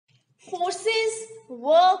Forces,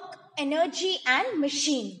 work, energy, and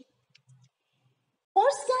machine.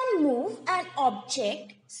 Force can move an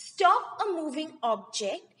object, stop a moving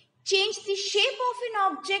object, change the shape of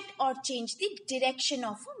an object, or change the direction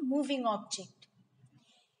of a moving object.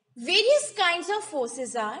 Various kinds of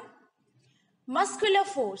forces are muscular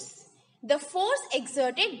force, the force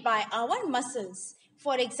exerted by our muscles.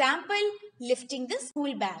 For example, lifting the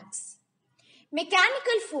school bags.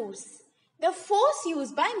 Mechanical force, the force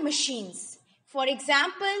used by machines. For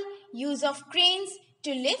example, use of cranes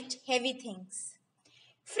to lift heavy things.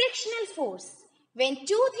 Frictional force, when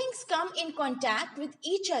two things come in contact with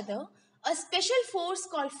each other, a special force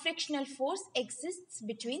called frictional force exists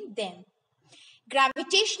between them.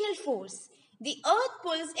 Gravitational force, the earth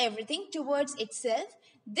pulls everything towards itself.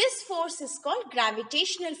 This force is called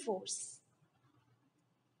gravitational force.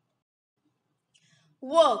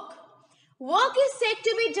 Work. Work is said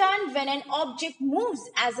to be done when an object moves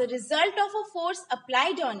as a result of a force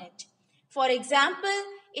applied on it. For example,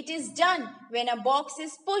 it is done when a box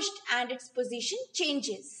is pushed and its position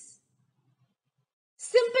changes.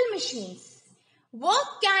 Simple machines.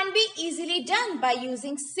 Work can be easily done by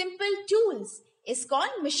using simple tools. It's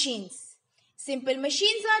called machines. Simple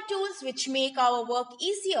machines are tools which make our work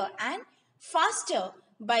easier and faster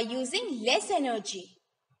by using less energy.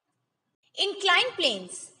 Inclined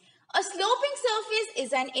planes. A sloping surface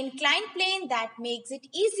is an inclined plane that makes it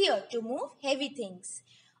easier to move heavy things.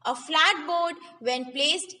 A flat board, when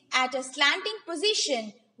placed at a slanting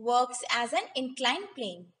position, works as an inclined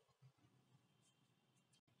plane.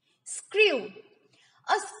 Screw.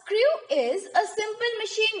 A screw is a simple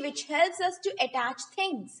machine which helps us to attach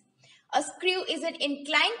things. A screw is an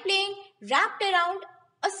inclined plane wrapped around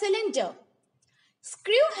a cylinder.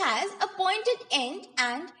 Screw has a pointed end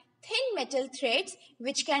and thin metal threads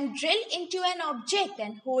which can drill into an object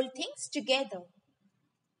and hold things together.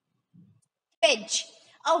 Wedge.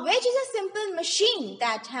 A wedge is a simple machine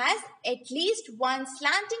that has at least one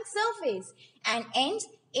slanting surface and ends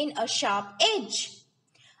in a sharp edge.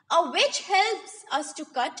 A wedge helps us to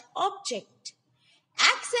cut object.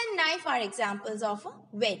 Axe and knife are examples of a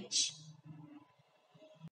wedge.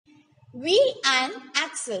 Wheel and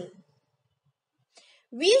axle.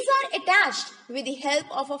 Wheels are attached with the help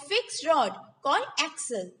of a fixed rod called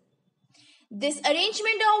axle. This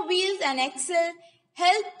arrangement of wheels and axle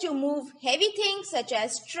help to move heavy things such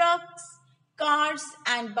as trucks, cars,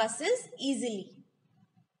 and buses easily.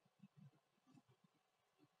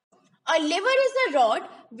 A lever is a rod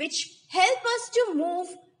which helps us to move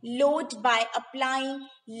load by applying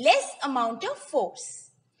less amount of force.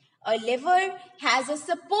 A lever has a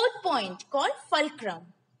support point called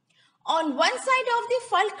fulcrum. On one side of the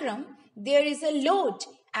fulcrum, there is a load,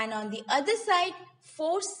 and on the other side,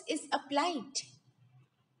 force is applied.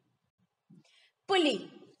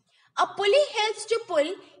 Pulley. A pulley helps to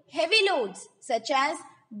pull heavy loads such as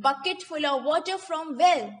bucket full of water from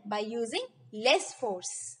well by using less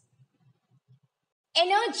force.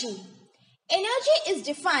 Energy. Energy is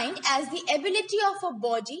defined as the ability of a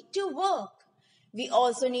body to work. We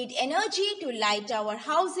also need energy to light our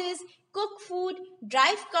houses, cook food,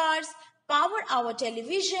 drive cars, power our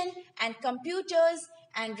television and computers,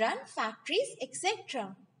 and run factories,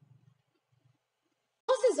 etc.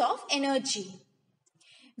 Sources of energy.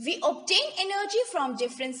 We obtain energy from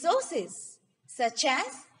different sources, such as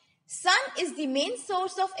sun is the main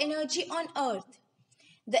source of energy on earth.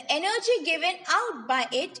 The energy given out by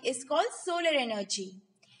it is called solar energy.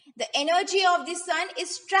 The energy of the sun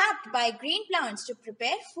is trapped by green plants to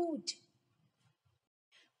prepare food.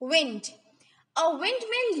 Wind. A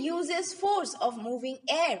windmill uses force of moving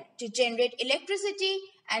air to generate electricity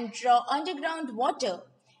and draw underground water.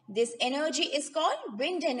 This energy is called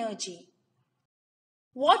wind energy.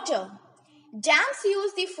 Water. Dams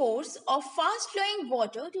use the force of fast-flowing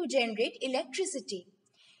water to generate electricity.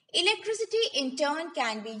 Electricity in turn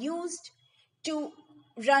can be used to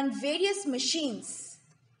run various machines.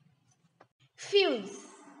 Fuels.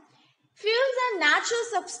 Fuels are natural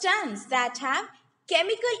substances that have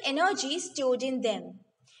chemical energy stored in them.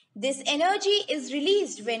 This energy is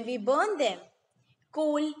released when we burn them.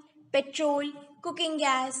 Coal, petrol, cooking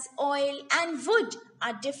gas, oil, and wood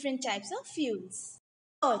are different types of fuels.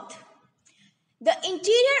 Earth. The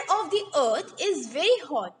interior of the earth is very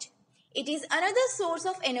hot. It is another source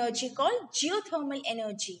of energy called geothermal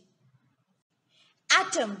energy.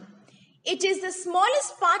 Atom. It is the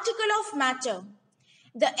smallest particle of matter.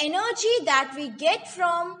 The energy that we get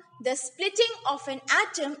from the splitting of an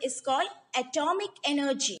atom is called atomic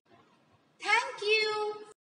energy. Thank you.